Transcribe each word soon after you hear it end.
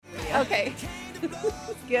Okay.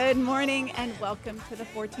 Good morning and welcome to the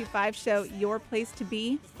 425 Show, your place to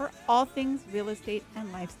be for all things real estate and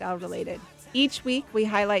lifestyle related. Each week, we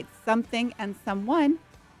highlight something and someone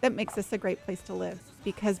that makes us a great place to live,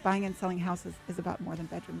 because buying and selling houses is about more than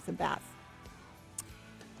bedrooms and baths.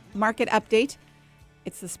 Market update.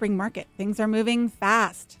 It's the spring market. Things are moving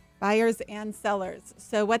fast, buyers and sellers.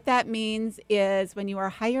 So what that means is when you are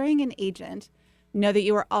hiring an agent, know that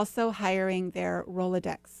you are also hiring their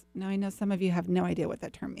Rolodex. Now, I know some of you have no idea what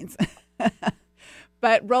that term means.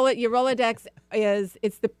 But your Rolodex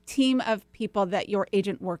it's the team of people that your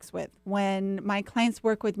agent works with. When my clients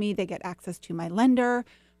work with me, they get access to my lender,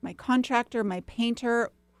 my contractor, my painter,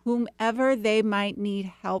 whomever they might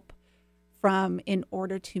need help from in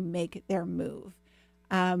order to make their move.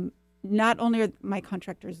 Not only are my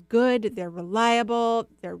contractors good, they're reliable,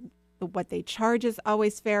 what they charge is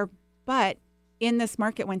always fair, but in this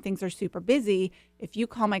market when things are super busy, if you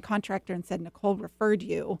call my contractor and said, Nicole referred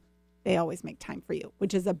you, they always make time for you,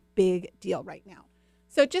 which is a big deal right now.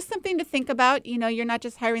 So just something to think about. You know, you're not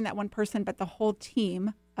just hiring that one person, but the whole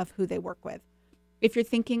team of who they work with. If you're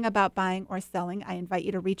thinking about buying or selling, I invite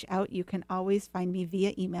you to reach out. You can always find me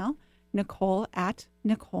via email,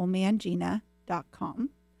 nicole@nicolemangina.com.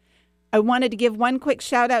 I wanted to give one quick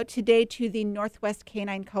shout out today to the Northwest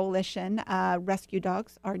Canine Coalition. Rescue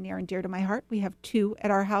dogs are near and dear to my heart. We have 2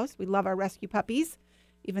 at our house. We love our rescue puppies,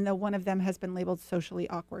 even though one of them has been labeled socially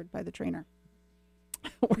awkward by the trainer.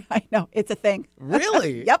 I know, it's a thing.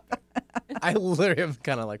 Really? Yep. I literally am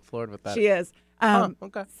kind of like floored with that. She is.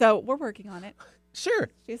 Okay. So we're working on it. Sure.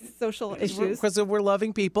 She has social issues. Because we're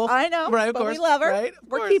loving people. I know, right, of but course. we love her. Right?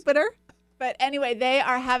 We're keeping her. But anyway, they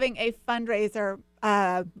are having a fundraiser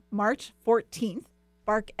March 14th,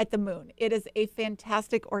 Bark at the Moon. It is a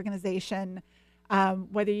fantastic organization.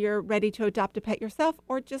 Whether you're ready to adopt a pet yourself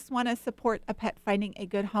or just want to support a pet finding a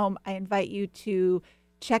good home, I invite you to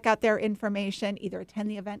check out their information, either attend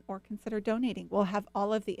the event or consider donating. We'll have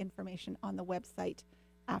all of the information on the website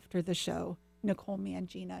after the show,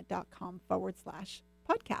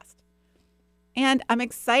 nicolemangina.com/podcast. And I'm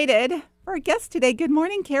excited for our guest today. Good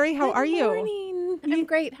morning, Kari. How are you? Good morning. I'm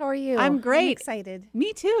great. How are you? I'm great. I'm excited.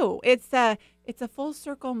 Me too. It's a full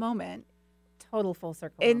circle moment. Total full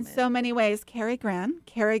circle In moment. so many ways. Kari Gran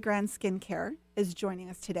Skincare is joining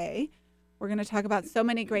us today. We're going to talk about so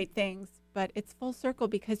many great things, but it's full circle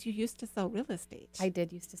because you used to sell real estate. I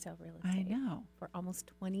did used to sell real estate. I know. For almost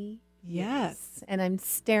 20 Yes. years. And I'm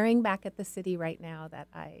staring back at the city right now that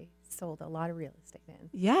I sold a lot of real estate in.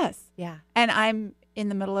 Yes. Yeah. And I'm in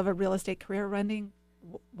the middle of a real estate career running.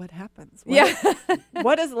 What happens?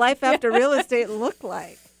 What does life after real estate look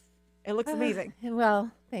like? It looks amazing. Well,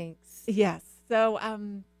 thanks. Yes. So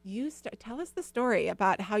tell us the story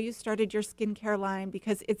about how you started your skincare line,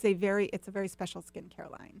 because it's a very special skincare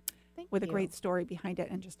line. With a great story behind it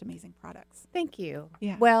and just amazing products. Thank you.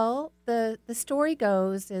 Yeah. Well, the story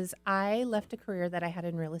goes is I left a career that I had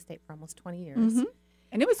in real estate for almost 20 years. Mm-hmm.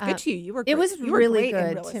 And it was good to you. You were great. It was you were really great in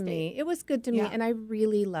good real to estate. me. It was good to me, and I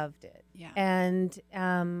really loved it. Yeah. And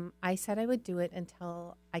I said I would do it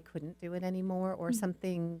until I couldn't do it anymore or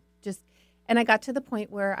something just – and I got to the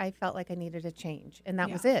point where I felt like I needed a change, and that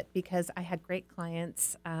was it, because I had great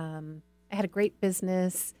clients. I had a great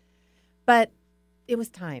business, but it was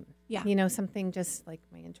time. Yeah. You know, something just like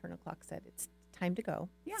my internal clock said, it's time to go.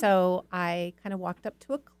 Yeah. So I kind of walked up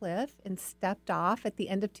to a cliff and stepped off at the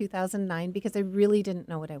end of 2009 because I really didn't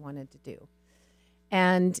know what I wanted to do.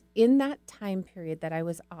 And in that time period that I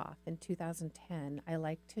was off in 2010, I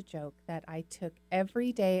like to joke that I took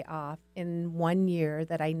every day off in 1 year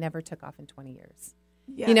that I never took off in 20 years.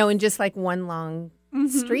 Yes. You know, in just like one long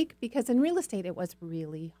streak, because in real estate, it was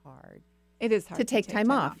really hard. It is hard to take time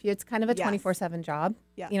off. It's kind of a 24/7 job.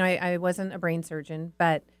 Yes. You know, I wasn't a brain surgeon,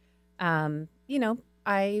 but, you know,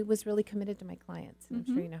 I was really committed to my clients. And I'm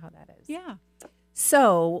sure you know how that is. Yeah.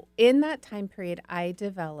 So in that time period, I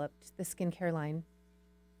developed the skincare line.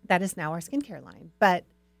 That is now our skincare line. But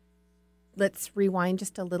let's rewind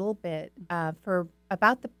just a little bit. For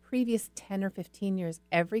about the previous 10 or 15 years,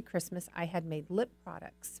 every Christmas I had made lip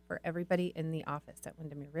products for everybody in the office at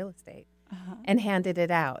Windermere Real Estate and handed it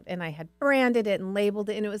out. And I had branded it and labeled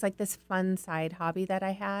it. And it was like this fun side hobby that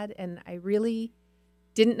I had. And I really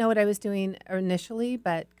didn't know what I was doing initially,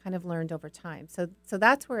 but kind of learned over time. So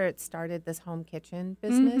that's where it started, this home kitchen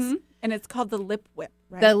business. And it's called the Lip Whip,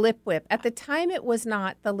 right? The Lip Whip. At the time, it was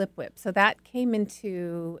not the Lip Whip. So that came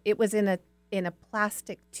it was in a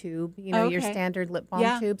plastic tube, you know, your standard lip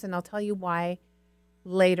balm tubes. And I'll tell you why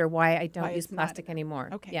I don't use plastic anymore.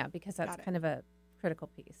 Okay. Yeah, because that's kind of a critical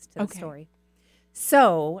piece to the story.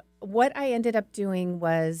 So what I ended up doing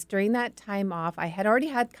was during that time off, I had already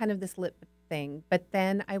had kind of this lip thing, but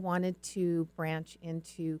then I wanted to branch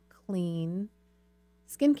into clean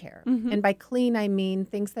skincare. Mhm. And by clean, I mean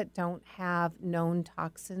things that don't have known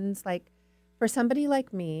toxins. Like for somebody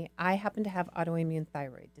like me, I happen to have autoimmune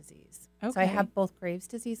thyroid disease. So I Okay. have both Graves'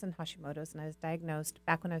 disease and Hashimoto's, and I was diagnosed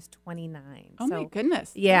back when I was 29. Oh my So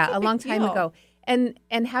goodness. yeah, That's a big long time deal. ago. And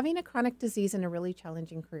having a chronic disease in a really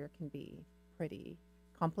challenging career can be pretty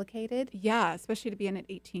complicated. Yeah, especially to be in it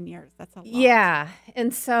 18 years. That's a lot. Yeah.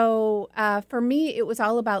 And so for me, it was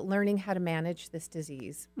all about learning how to manage this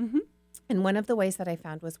disease. Mhm. And one of the ways that I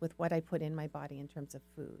found was with what I put in my body in terms of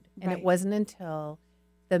food. And Right. it wasn't until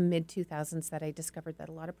the mid 2000s that I discovered that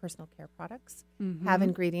a lot of personal care products have Mhm.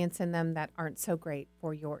 ingredients in them that aren't so great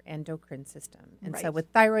for your endocrine system. And so Right. with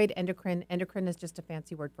thyroid, endocrine is just a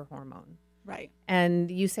fancy word for hormone. Right. And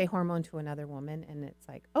you say hormone to another woman, and it's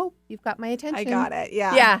like, oh, you've got my attention. I got it.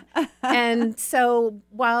 Yeah. Yeah. And so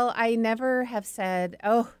while I never have said,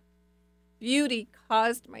 oh, beauty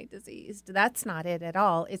caused my disease, that's not it at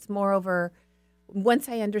all. It's moreover, once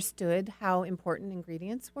I understood how important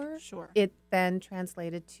ingredients were, Sure. it then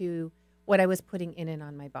translated to what I was putting in and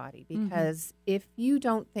on my body. Because if you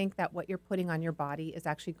don't think that what you're putting on your body is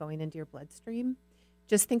actually going into your bloodstream,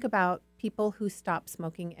 just think about people who stop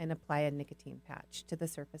smoking and apply a nicotine patch to the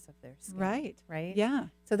surface of their skin. Right. Right? Yeah.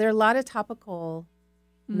 So there are a lot of topical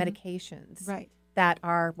Mhm. medications Right. that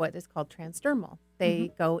are what is called transdermal. They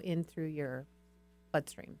go in through your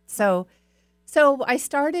bloodstream. So I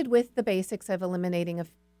started with the basics of eliminating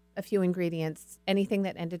a few ingredients, anything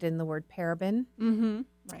that ended in the word paraben, Mhm.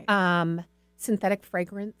 Right. synthetic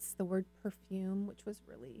fragrance, the word perfume, which was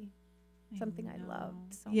really something I know.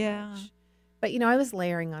 loved so Yeah. much. But, I was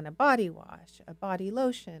layering on a body wash, a body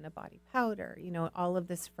lotion, a body powder, all of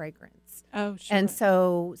this fragrance. Oh, sure. And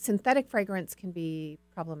so synthetic fragrance can be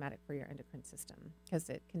problematic for your endocrine system because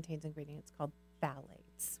it contains ingredients called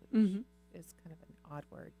phthalates, which Mhm. is kind of an odd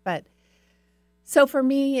word. But so for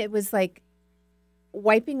me, it was like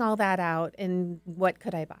wiping all that out and what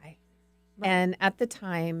could I buy? Right. And at the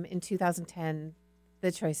time in 2010,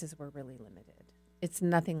 the choices were really limited. It's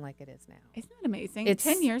nothing like it is now. Isn't that amazing? It's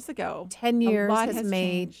 10 years ago. 10 years a lot has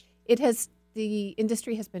made changed. it has the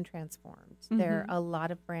industry has been transformed. There Mhm. are a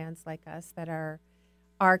lot of brands like us that are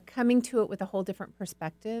coming to it with a whole different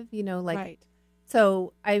perspective, like Right.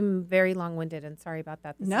 so I'm very long-winded and sorry about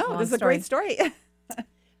that. This is a No, long this is a great story.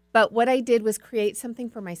 But what I did was create something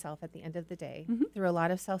for myself at the end of the day Mhm. through a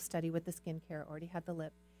lot of self-study with the skincare, already had the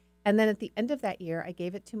lip. And then at the end of that year, I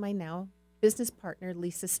gave it to my now business partner,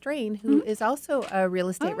 Lisa Strain, who is also a real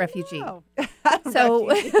estate refugee. Oh. So-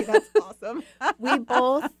 Refugee, that's awesome. We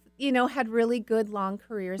both, had really good long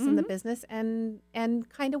careers in the Mhm. business and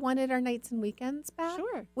kind of wanted our nights and weekends back.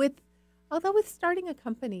 Sure. Although with starting a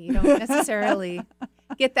company, you don't necessarily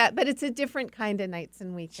get that, but it's a different kind of nights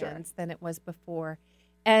and weekends than it was before.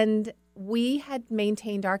 And we had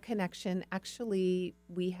maintained our connection. Actually,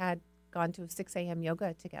 we had gone to a 6 a.m.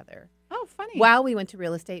 yoga together Oh, funny. while we went to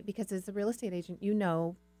real estate because as a real estate agent,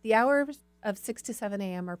 the hours of 6 to 7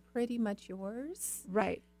 a.m. are pretty much yours.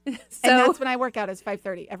 Right. So, And that's when I work out is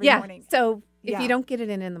 5:30 every morning. So if Yeah. you don't get it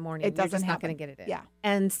in the morning, It you're doesn't just not going happen. to get it in. Yeah.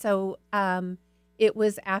 And so it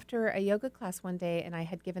was after a yoga class one day, and I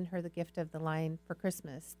had given her the gift of the line for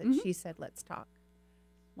Christmas that Mhm. she said, "Let's talk."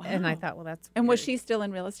 Wow. And I thought, well, that's And was weird. she still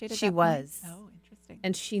in real estate at She that point? was. Oh, interesting.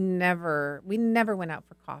 And we never went out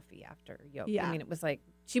for coffee after yoga. Yeah. I mean, it was like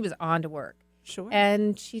she was on to work. Sure.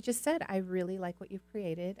 And she just said, I really like what you've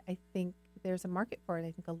created. I think there's a market for it.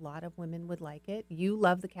 I think a lot of women would like it. You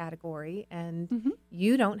love the category and Mhm.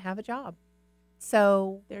 you don't have a job.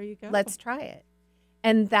 So There you go. let's try it.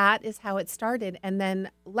 And that is how it started. And then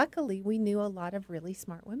luckily, we knew a lot of really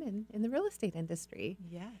smart women in the real estate industry.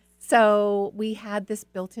 Yes. So we had this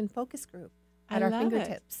built-in focus group at I our love it.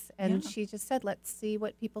 fingertips. And Yeah. she just said, let's see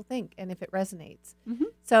what people think and if it resonates. Mhm.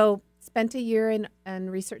 So spent a year in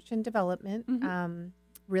research and development. Mhm.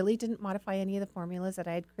 Really didn't modify any of the formulas that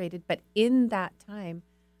I had created. But in that time,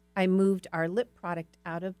 I moved our lip product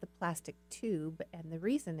out of the plastic tube. And the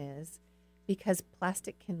reason is because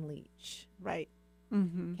plastic can leach Right.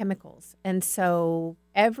 Mm-hmm. chemicals. And so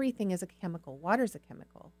everything is a chemical. Water's a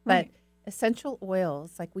chemical. But Right. essential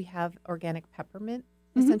oils, like we have organic peppermint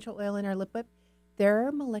Mhm. essential oil in our lip, their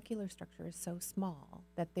molecular structure is so small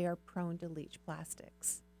that they are prone to leach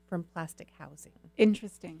plastics from plastic housing.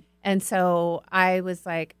 Interesting. And so I was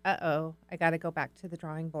like, uh-oh, I got to go back to the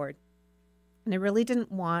drawing board. And I really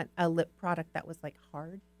didn't want a lip product that was like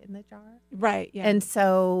hard in the jar. Right. Yeah. And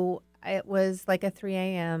so it was like a 3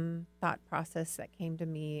 a.m. thought process that came to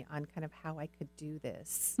me on kind of how I could do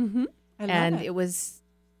this. Mm-hmm. I love and it. it was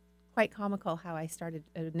quite comical how I started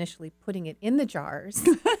initially putting it in the jars.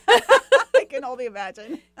 I can only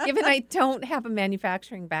imagine. Given I don't have a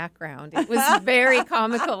manufacturing background, it was very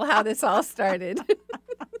comical how this all started.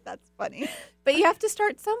 That's funny. But you have to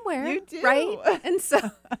start somewhere. You do. Right? And so,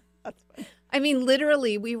 That's funny. I mean,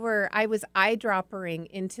 literally, I was eyedroppering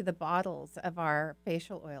into the bottles of our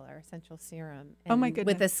facial oil, our essential serum. Oh, my with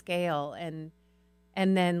goodness. a scale.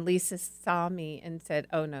 And then Lisa saw me and said,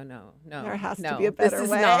 "Oh, no. There has to no, be a better this is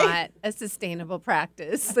way." not a sustainable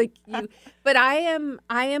practice." Like you, but I am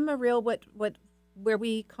a real, where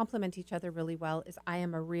we complement each other really well is I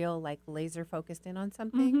am a real, like, laser focused in on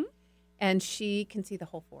something. Mhm. And she can see the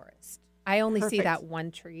whole forest. I only see Perfect. that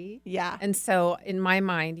one tree. Yeah. And so in my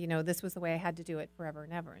mind, this was the way I had to do it forever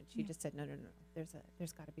and ever. And she just said, no.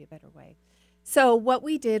 There's got to be a better way. So what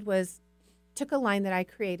we did was took a line that I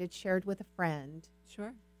created, shared with a friend,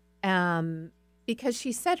 Sure. because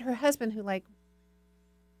she said her husband, who, like,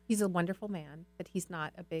 he's a wonderful man, but he's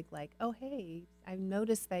not a big, like, oh, hey, I've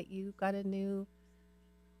noticed that you got a new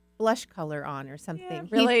blush color on or something.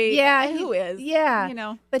 Really? Yeah. Who is? Yeah. You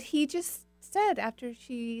know. But he just said after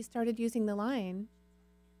she started using the line,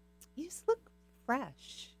 you just look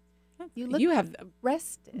fresh. You look You have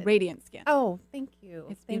rested. radiant skin. Oh, thank you.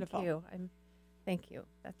 It's thank beautiful. you. Thank you.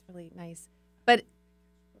 That's really nice. But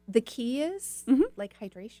the key is Mhm. like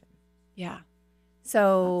hydration. Yeah.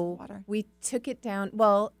 So Lots of water. we took it down.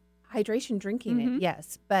 Well, hydration, drinking Mhm. it,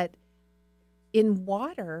 yes. But in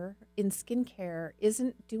water, in skincare,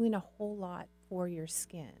 isn't doing a whole lot for your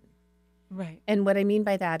skin. Right. And what I mean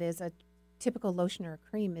by that is a typical lotion or a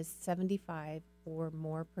cream is 75 or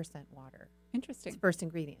more % water. It's Interesting. first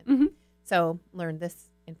ingredient. Mhm. So learned this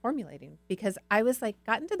in formulating because I was like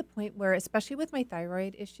gotten to the point where, especially with my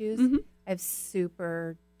thyroid issues, Mhm. I have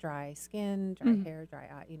super dry skin, dry Mhm. hair, dry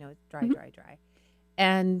eye, Mhm. dry.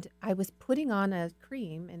 And I was putting on a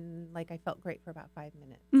cream and like I felt great for about 5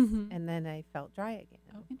 minutes. Mhm. And then I felt dry again.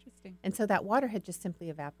 Oh, interesting. And so that water had just simply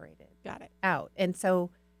evaporated Got it. out. And so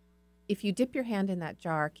if you dip your hand in that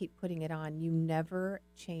jar, keep putting it on, you never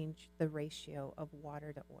change the ratio of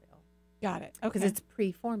water to oil Got it. because Okay. it's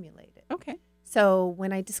pre-formulated. Okay. So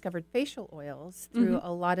when I discovered facial oils through Mhm.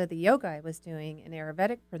 a lot of the yoga I was doing and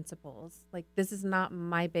Ayurvedic principles, like this is not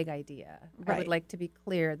my big idea. I Right. would like to be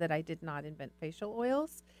clear that I did not invent facial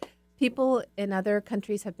oils. People in other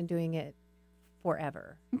countries have been doing it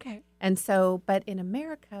forever. Okay. And so, but in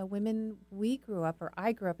America,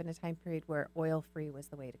 I grew up in a time period where oil-free was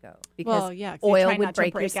the way to go because Well, yeah. 'cause you oil try would not to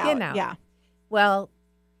break your skin out. Yeah. Well,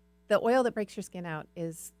 the oil that breaks your skin out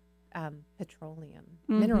is petroleum,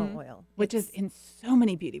 mineral Mhm. oil, Which is in so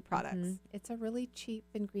many beauty products. Mhm. It's a really cheap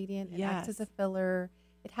ingredient. It acts as a Yes. filler.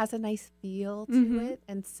 It has a nice feel to Mhm. it.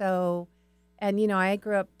 And so, I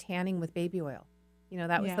grew up tanning with baby oil.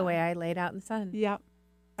 That was Yeah. the way I laid out in the sun. Yeah.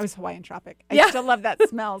 I was Hawaiian Tropic. I Yeah. still love that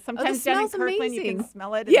smell. Sometimes down in smell's Kirkland, you can amazing.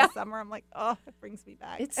 smell it in Yeah. the summer. I'm like, oh, it brings me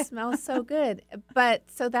back. It smells so good. But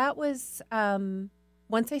so that was,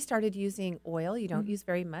 once I started using oil, you don't Mhm. use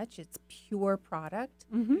very much. It's pure product.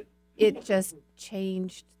 Mm-hmm. It just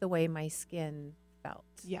changed the way my skin felt.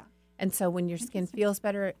 Yeah, And so when your skin Interesting. feels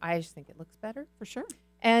better, I just think it looks better. for sure.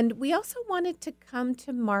 And we also wanted to come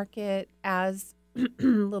to market as a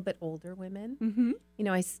little bit older women. Mm-hmm.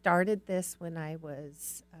 I started this when I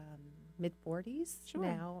was mid-40s, Sure.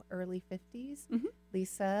 now early 50s. Mhm.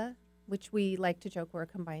 Lisa, which we like to joke we're a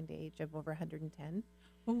combined age of over 110.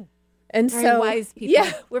 Oh, And very so, wise people.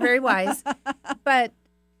 yeah, we're very wise. But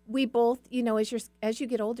we both, as you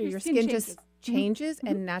get older, Your your skin skin just changes Mhm.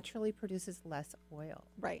 and naturally produces less oil.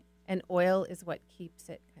 Right. And oil is what keeps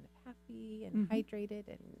it kind of happy and Mhm. hydrated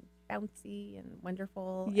and bouncy and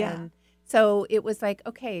wonderful. Yeah. And so it was like,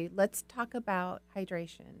 okay, let's talk about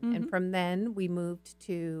hydration. Mhm. And from then we moved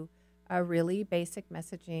to a really basic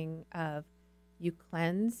messaging of you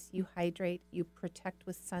cleanse, you hydrate, you protect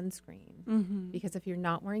with sunscreen. Mm-hmm. Because if you're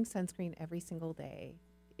not wearing sunscreen every single day,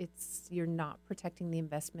 you're not protecting the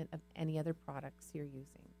investment of any other products you're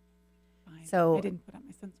using. Fine. So- I didn't put on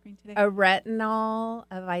my sunscreen today. A retinol,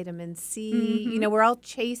 a vitamin C, Mhm. we're all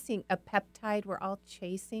chasing a peptide, we're all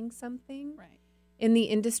chasing something Right. in the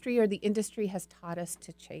industry, or the industry has taught us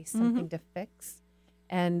to chase something to fix,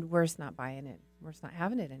 and we're just not buying it. We're just not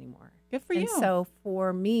having it anymore. Good for And you. so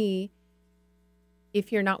for me,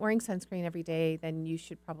 if you're not wearing sunscreen every day, then you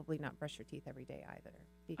should probably not brush your teeth every day either,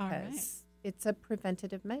 All right. because it's a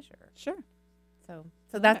preventative measure. Sure. So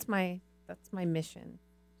Love that's it. my mission,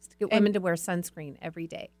 is to get And- women to wear sunscreen every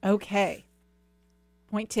day. Okay.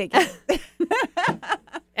 Point taken.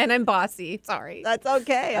 And I'm bossy. Sorry. That's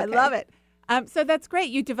okay. I Okay. love it. So that's great.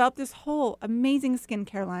 You developed this whole amazing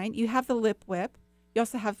skincare line. You have the lip whip. You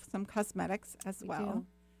also have some cosmetics as We well.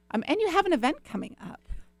 do. And you have an event coming up.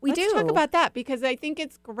 We Let's talk do. about that because I think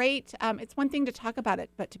it's great. It's one thing to talk about it,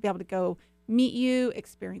 but to be able to go meet you,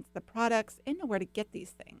 experience the products, and know where to get these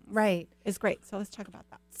things Right. is great. So let's talk about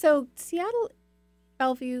that. So Seattle,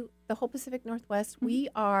 Bellevue, the whole Pacific Northwest, Mm-hmm. we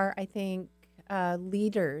are, I think,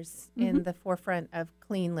 leaders in the forefront of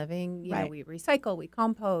clean living. You know, Right. we recycle, we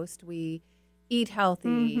compost, we eat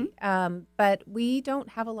healthy, but we don't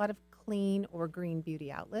have a lot of clean or green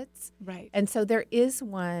beauty outlets. Right. And so there is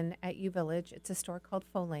one at U Village. It's a store called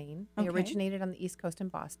Faux Lane. They Okay. originated on the East Coast in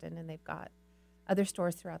Boston, and they've got other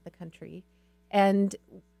stores throughout the country. And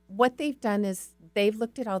what they've done is they've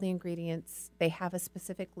looked at all the ingredients. They have a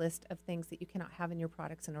specific list of things that you cannot have in your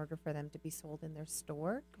products in order for them to be sold in their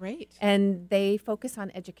store. Great. And they focus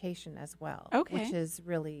on education as well, Okay. which is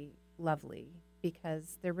really lovely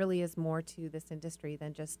because there really is more to this industry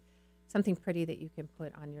than just something pretty that you can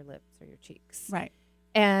put on your lips or your cheeks. Right.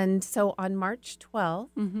 And so on March 12th,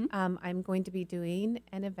 Mm-hmm. I'm going to be doing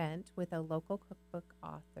an event with a local cookbook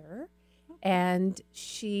author, and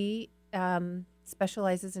she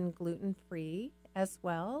specializes in gluten-free as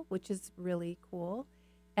well, which is really cool.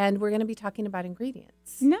 And we're going to be talking about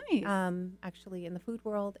ingredients, Nice. actually in the food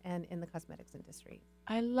world and in the cosmetics industry.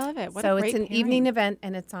 I love it. What So a great it's an pairing. evening event,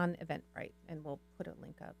 and it's on Eventbrite, and we'll put a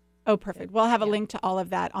link up. Oh, perfect. We'll have a Yeah. link to all of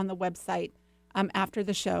that on the website after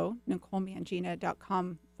the show,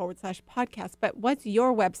 NicoleMangina.com/podcast. But what's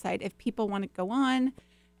your website if people want to go on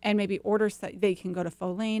and maybe order? They can go to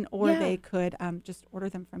Faux Lane or Yeah. they could just order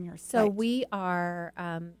them from your So site. we are,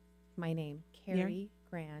 my name, Kari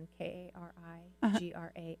Gran,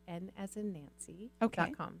 Karigram, as in Nancy,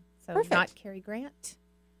 Okay. .com. So Perfect. not Cary Grant.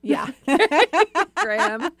 Yeah.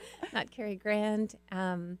 Graham, not Cary Grant.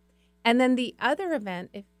 And then the other event,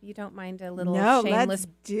 if you don't mind a little No, shameless let's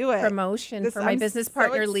do it. promotion This- for my I'm business so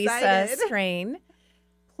partner, Lisa excited. Strain.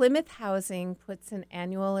 Plymouth Housing puts an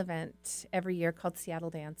annual event every year called Seattle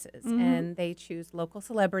Dances, Mhm. and they choose local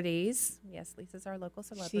celebrities. Yes, Lisa's our local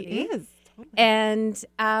She celebrity. is. Totally. And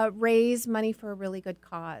raise money for a really good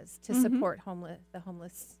cause to Mhm. support the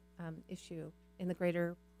homeless issue in the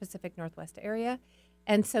greater Pacific Northwest area.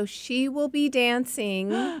 And so she will be dancing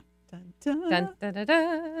Dun, dun. dun, dun, dun,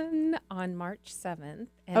 dun, on March 7th.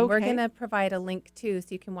 And we're Okay. going to provide a link too, so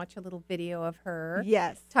you can watch a little video of her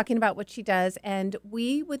Yes. talking about what she does. And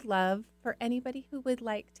we would love for anybody who would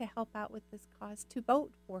like to help out with this cause to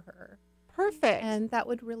vote for her. Perfect. And that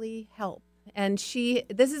would really help. And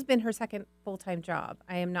this has been her second full-time job.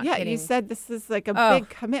 I am not yeah, kidding. you said this is like a Oh. big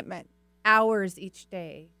commitment. Hours each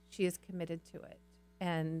day she is committed to it.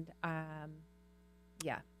 And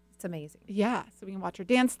yeah, it's amazing. Yeah, so we can watch her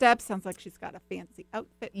dance steps. Sounds like she's got a fancy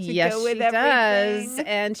outfit to Yes, go with she everything. does.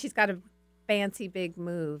 And she's got a fancy big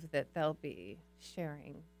move that they'll be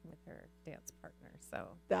sharing with her dance partner. So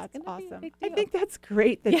That's it's gonna be a awesome. big I deal. think that's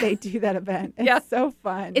great that Yeah. they do that event. It's Yeah. so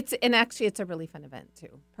fun. It's a really fun event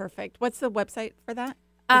too. perfect. What's the website for that?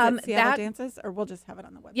 Is it Seattle that Dances, or we'll just have it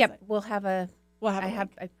on the website? Yep, we'll have a. We'll have. I a have.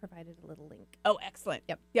 link. I provided a little link. Oh, excellent.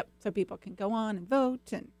 Yep. Yep. So people can go on and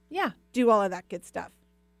vote and Yeah. do all of that good stuff.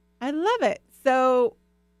 I love it. So,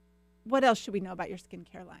 what else should we know about your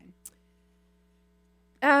skincare line?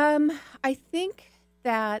 I think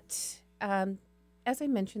that, as I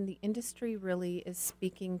mentioned, the industry really is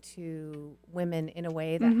speaking to women in a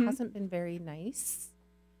way that Mhm. hasn't been very nice.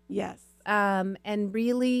 Yes. And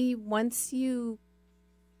really, once you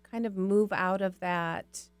kind of move out of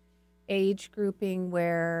that age grouping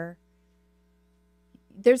where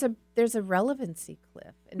there's a relevancy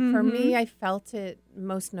cliff, and for me, I felt it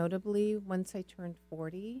most notably once I turned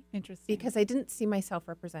 40. Interesting. Because I didn't see myself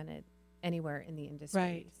represented anywhere in the industry.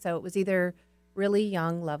 Right. So it was either really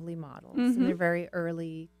young, lovely models in Mhm. their very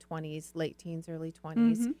early 20s, late teens, early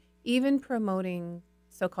 20s, Mhm. even promoting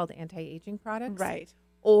so-called anti-aging products. Right.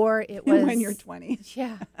 Or it was when you're 20.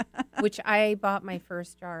 Yeah. Which I bought my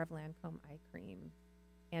first jar of Lancome eye cream,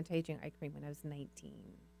 anti-aging eye cream, when I was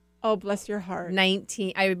 19. Oh, bless your heart.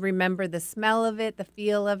 19. I remember the smell of it, the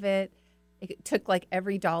feel of it. It took like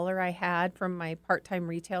every dollar I had from my part-time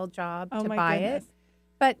retail job Oh, to my buy goodness. it.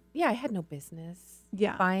 But yeah, I had no business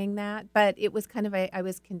Yeah. buying that. But it was kind of I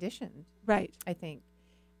was conditioned, Right. I think.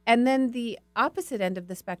 And then the opposite end of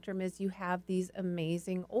the spectrum is you have these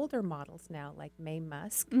amazing older models now, like Mae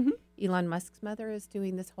Musk. Mhm. Elon Musk's mother is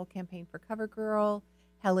doing this whole campaign for CoverGirl.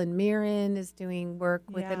 Helen Mirren is doing work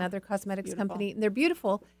with Yeah, another cosmetics beautiful. company. And they're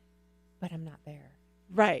beautiful, but I'm not there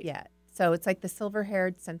Right. yet. So it's like the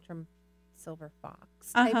silver-haired Centrum Silver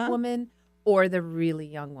Fox type Uh-huh. woman or the really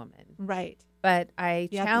young woman. Right. But I You have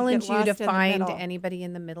to get challenge you to lost in the find middle. anybody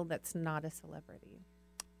in the middle that's not a celebrity.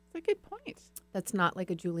 That's a good point. That's not like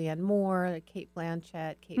a Julianne Moore, a Kate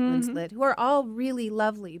Blanchett, Kate Mm-hmm. Winslet, who are all really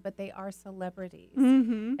lovely, but they are celebrities.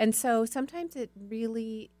 Mm-hmm. And so sometimes it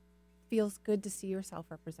really feels good to see yourself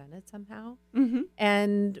represented somehow. Mm-hmm.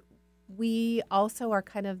 And we also are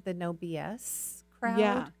kind of the no BS crowd.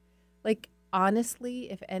 Yeah. Like,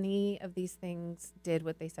 honestly, if any of these things did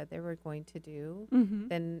what they said they were going to do, Mm-hmm.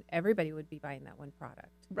 then everybody would be buying that one product.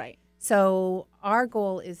 Right. So our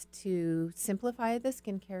goal is to simplify the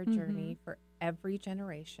skincare Mm-hmm. journey for every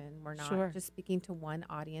generation. We're not Sure. just speaking to one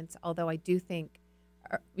audience, although I do think,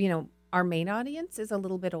 our main audience is a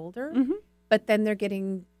little bit older, Mm-hmm. but then they're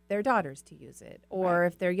getting their daughters to use it. Or Right.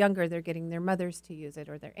 if they're younger, they're getting their mothers to use it,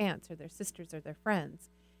 or their aunts or their sisters or their friends.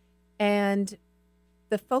 And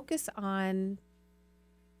the focus on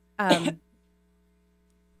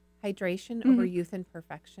hydration over youth and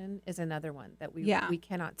perfection is another one that we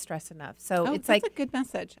cannot stress enough. So Oh, it's that's like a good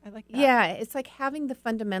message. I like that. yeah, it's like having the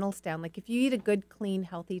fundamentals down. Like if you eat a good, clean,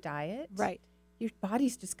 healthy diet, Right. your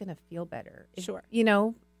body's just going to feel better. Sure.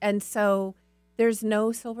 And so there's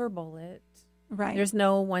no silver bullet. Right. There's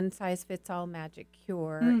no one size fits all magic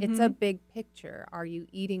cure. Mhm. It's a big picture. Are you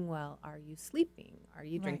eating well? Are you sleeping? Are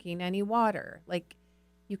you Right. drinking any water? Like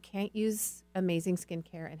you can't use amazing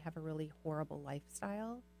skincare and have a really horrible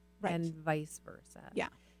lifestyle. Right. And vice versa. Yeah.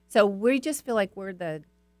 So we just feel like we're the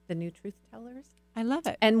new truth tellers. I love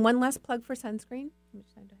it. And one last plug for sunscreen. How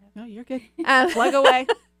much time do I have? No, you're good. Um, Plug away.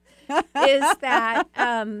 is that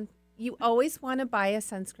you always want to buy a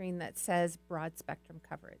sunscreen that says broad spectrum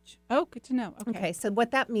coverage. Oh, good to know. Okay, so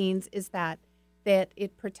what that means is that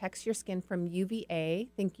it protects your skin from UVA,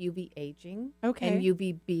 think UV aging, Okay. and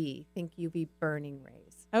UVB, think UV burning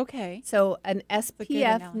rays. Okay. So an a good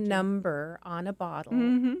SPF analogy. number on a bottle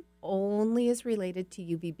Mm-hmm. only is related to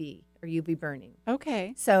UVB or UV burning.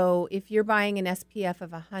 Okay. So if you're buying an SPF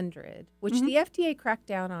of 100, which Mhm. the FDA cracked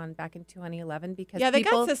down on back in 2011 because Yeah, they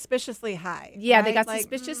people, got suspiciously high. yeah, they right? got Like,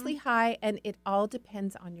 suspiciously high, and it all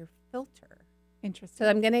depends on your filter. Interesting. So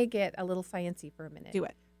I'm going to get a little sciencey for a minute. Do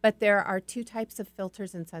it. But there are two types of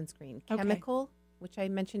filters in sunscreen. Okay. Chemical, which I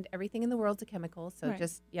mentioned, everything in the world's a chemical. So Right.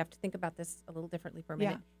 just you have to think about this a little differently for a Yeah.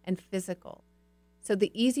 minute. And physical. So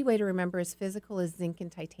the easy way to remember is physical is zinc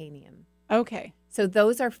and titanium. Okay. So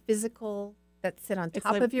those are physical that sit on It's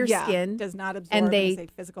top like- of your yeah, skin. does not absorb and and they- is a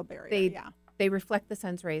physical barrier. they- yeah. They reflect the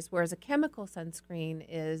sun's rays, whereas a chemical sunscreen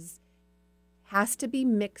has to be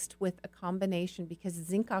mixed with a combination because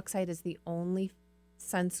zinc oxide is the only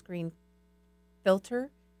sunscreen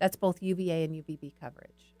filter that's both UVA and UVB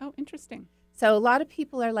coverage. Oh, interesting. So a lot of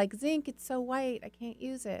people are like, zinc, it's so white, I can't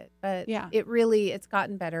use it. But Yeah. it's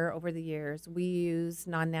gotten better over the years. We use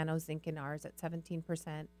non-nano zinc in ours at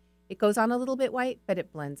 17%. It goes on a little bit white, but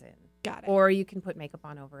it blends in. Got it. Or you can put makeup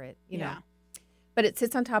on over it, you know. Yeah. But it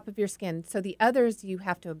sits on top of your skin. So the others you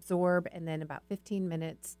have to absorb, and then about 15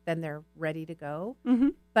 minutes, then they're ready to go. Mm-hmm.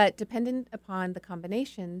 But dependent upon the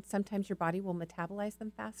combination, sometimes your body will metabolize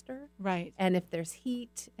them faster. Right. And if there's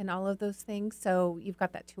heat and all of those things, so you've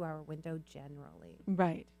got that 2-hour window generally.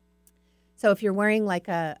 Right. So if you're wearing like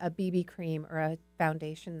a BB cream or a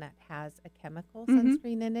foundation that has a chemical Mhm.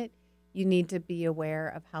 sunscreen in it, you need to be aware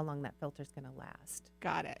of how long that filter is going to last.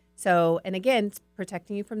 Got it. So, and again, it's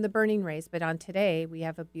protecting you from the burning rays. But on today, we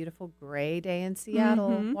have a beautiful gray day in Seattle,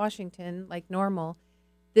 Mhm. Washington, like normal.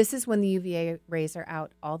 This is when the UVA rays are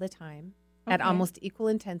out all the time at Okay. almost equal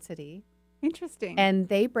intensity. Interesting. And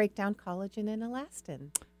they break down collagen and elastin.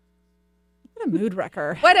 What a mood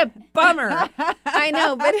wrecker. What a bummer. I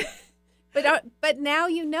know, but now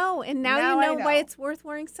you know, and now Now you I know why know. it's worth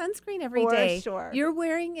wearing sunscreen every For day. sure. You're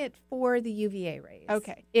wearing it for the UVA rays.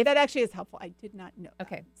 Okay. If That actually is helpful. I did not know that.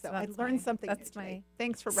 Okay, So so I that's learned my- something new that's today. my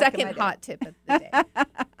Thanks for second recommending. hot tip of the day.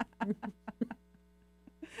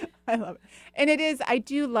 I love it. And it is, I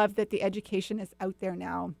do love that the education is out there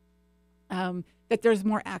now, that there's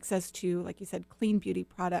more access to, like you said, clean beauty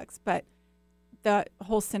products, but the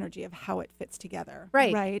whole synergy of how it fits together.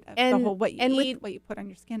 Right. Right. The And- whole what you and with- eat, what you put on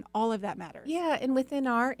your skin, all of that matters. Yeah, and within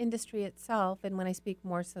our industry itself, and when I speak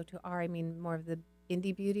more so to our, I mean more of the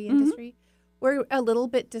indie beauty Mhm. industry, we're a little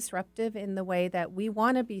bit disruptive in the way that we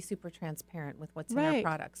want to be super transparent with what's in our Right.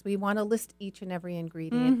 products. We want to list each and every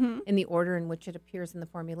ingredient Mhm. in the order in which it appears in the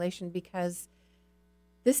formulation because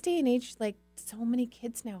this day and age, like so many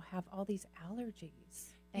kids now have all these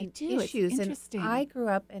allergies They and do. It's issues. And interesting. I grew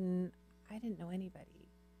up and I didn't know anybody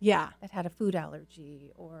Yeah. that had a food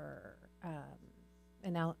allergy or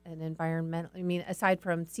an environmental. I mean, aside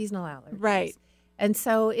from seasonal allergies, Right. And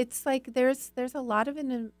so it's like there's a lot of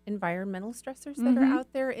environmental stressors that are Mhm.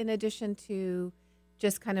 out there in addition to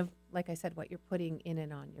just kind of like I said, what you're putting in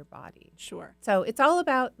and on your body. Sure. So it's all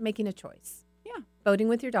about making a choice. Yeah. Voting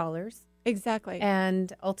with your dollars. Exactly.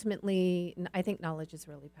 And ultimately, I think knowledge is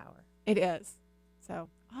really power. It is. So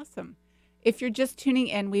awesome. If you're just tuning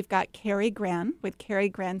in, we've got Kari Gran with Kari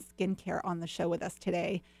Gran Skincare on the show with us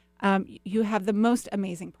today. You have the most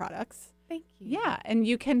amazing products. Thank you. Yeah. And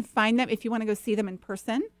you can find them if you want to go see them in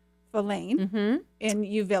person. Lane in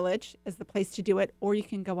U Village is the place to do it, or you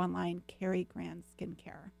can go online,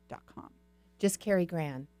 KariGranSkincare.com. Just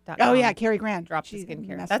KariGran.com. Oh, yeah, Kari Gran. Drop the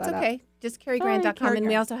skincare. Messed That's that up. okay. Just KariGran.com. Kari And we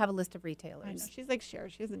Gran. also have a list of I know. retailers. She's like Cher.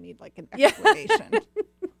 She doesn't need like an Yeah. explanation.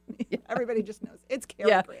 Everybody just knows. It's Kari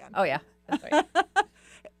Gran. Oh, yeah. That's right.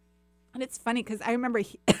 And it's funny because I remember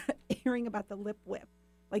hearing about the lip whip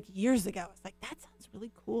like years ago. It's like, that sounds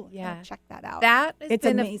really cool. I gotta Yeah. check that out. That has It's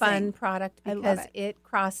been amazing. a fun product I love because it. it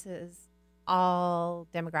crosses all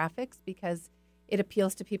demographics because it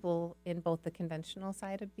appeals to people in both the conventional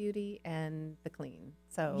side of beauty and the clean.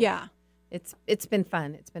 So Yeah. it's been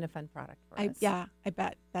fun. It's been a fun product for us. Yeah, I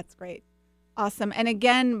bet. That's great. Awesome. And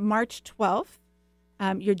again, March 12th,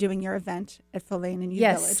 you're doing your event at Lane in U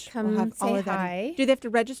Yes, Village. come say of that. hi. Do they have to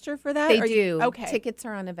register for that? They or do. Okay. Tickets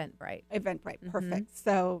are on Eventbrite. Eventbrite. Perfect.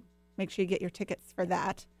 So make sure you get your tickets for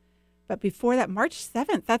that. But before that, March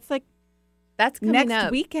 7th, that's like That's coming next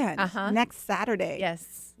up. weekend. Uh-huh. Next Saturday.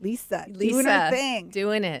 Yes. Lisa doing her thing.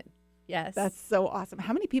 doing it. Yes. That's so awesome.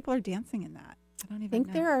 How many people are dancing in that? I don't even I think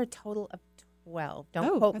know. there are a total of 12. Don't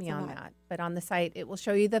Oh, quote that's me a on lot. that. But on the site, it will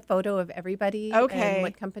show you the photo of everybody Okay. and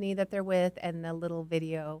what company that they're with and the little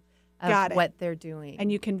video of Got it. what they're doing.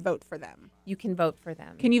 And you can vote for them. You can vote for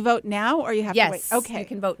them. Can you vote now or you have yes, to wait? Okay. you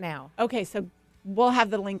can vote now. Okay, so we'll have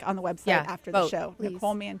the link on the website Yeah, after the vote, show. please.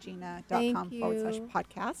 NicoleMangina.com Thank you.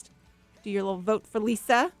 /podcast. Do your little vote for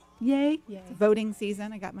Lisa. Yay. Yay. It's voting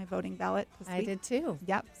season. I got my voting ballot this I week. did too.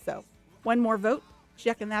 Yep. So one more vote.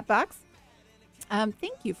 Check in that box.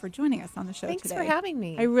 Thank you for joining us on the show Thanks today. for having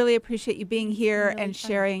me. I really appreciate you being here really and fun.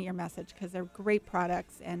 sharing your message because they're great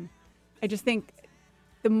products. And I just think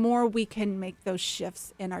the more we can make those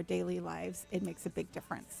shifts in our daily lives, it makes a big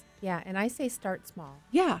difference. Yeah, and I say start small.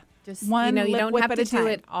 Yeah. Just One you lip don't whip have at to a do time.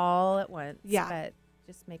 it all at once. Yeah. But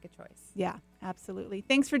just make a choice. Yeah, absolutely.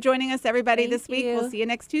 Thanks for joining us, everybody, Thank this week. We'll you. see you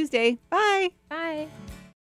next Tuesday. Bye. Bye.